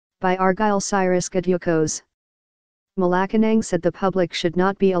by Argyle Cyrus Gadyukos. Malacanang said the public should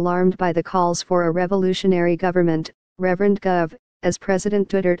not be alarmed by the calls for a revolutionary government, RevGov, as President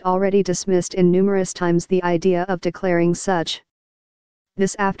Duterte already dismissed in numerous times the idea of declaring such.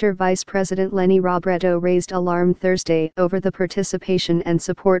 This after Vice President Leni Robredo raised alarm Thursday over the participation and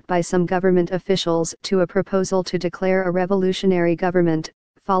support by some government officials to a proposal to declare a revolutionary government,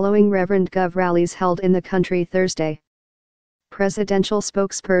 following RevGov rallies held in the country Thursday. Presidential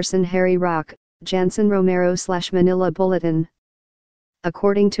spokesperson Harry Roque, Jansen Romero/Manila Bulletin.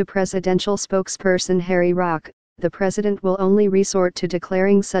 According to presidential spokesperson Harry Roque, the president will only resort to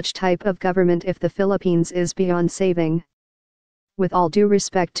declaring such type of government if the Philippines is beyond saving. With all due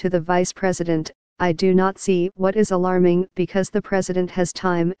respect to the vice president, I do not see what is alarming because the president has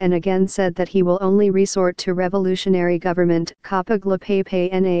time and again said that he will only resort to revolutionary government kapag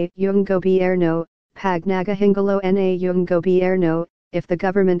lapay na yung gobyerno, pag nagahingalo na yung gobyerno, if the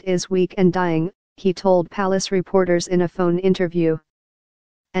government is weak and dying, he told palace reporters in a phone interview.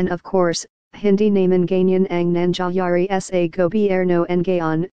 And of course, hindi naman ganyan ang nangyayari sa gobyerno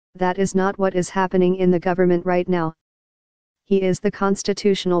ngayon, that is not what is happening in the government right now. He is the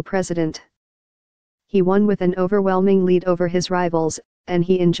constitutional president. He won with an overwhelming lead over his rivals, and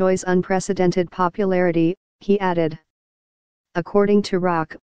he enjoys unprecedented popularity, he added. According to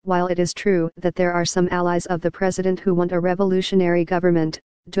Roque, while it is true that there are some allies of the president who want a revolutionary government,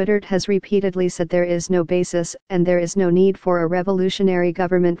 Duterte has repeatedly said there is no basis and there is no need for a revolutionary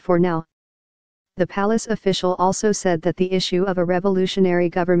government for now. The palace official also said that the issue of a revolutionary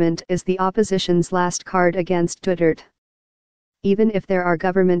government is the opposition's last card against Duterte. Even if there are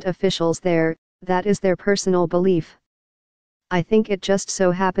government officials there, that is their personal belief. I think it just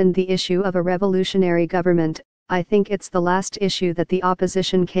so happened the issue of a revolutionary government, I think it's the last issue that the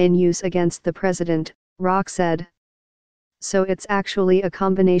opposition can use against the president, Roque said. So it's actually a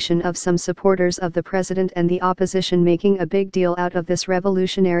combination of some supporters of the president and the opposition making a big deal out of this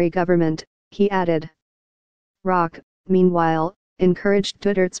revolutionary government, he added. Roque, meanwhile, encouraged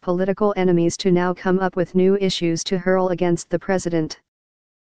Duterte's political enemies to now come up with new issues to hurl against the president.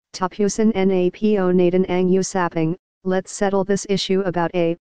 Tapusin napo natin ang usapang, let's settle this issue about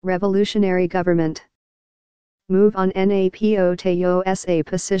a revolutionary government. Move on napo tayo sa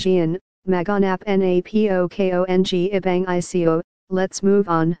posisyon, maganap napo kong ibang isyo, let's move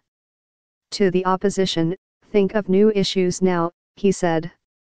on. To the opposition, think of new issues now, he said.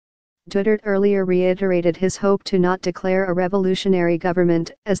 Duterte earlier reiterated his hope to not declare a revolutionary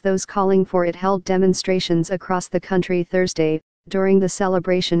government, as those calling for it held demonstrations across the country Thursday, during the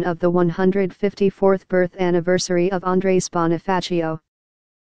celebration of the 154th birth anniversary of Andres Bonifacio.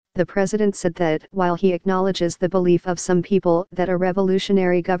 The president said that while he acknowledges the belief of some people that a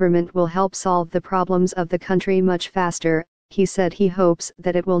revolutionary government will help solve the problems of the country much faster, he said he hopes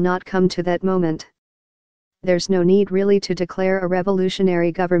that it will not come to that moment. There's no need really to declare a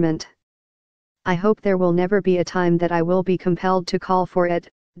revolutionary government. I hope there will never be a time that I will be compelled to call for it,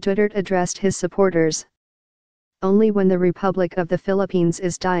 Duterte addressed his supporters. Only when the Republic of the Philippines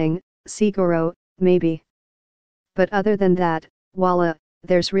is dying, siguro, maybe. But other than that, voila,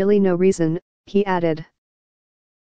 there's really no reason, he added.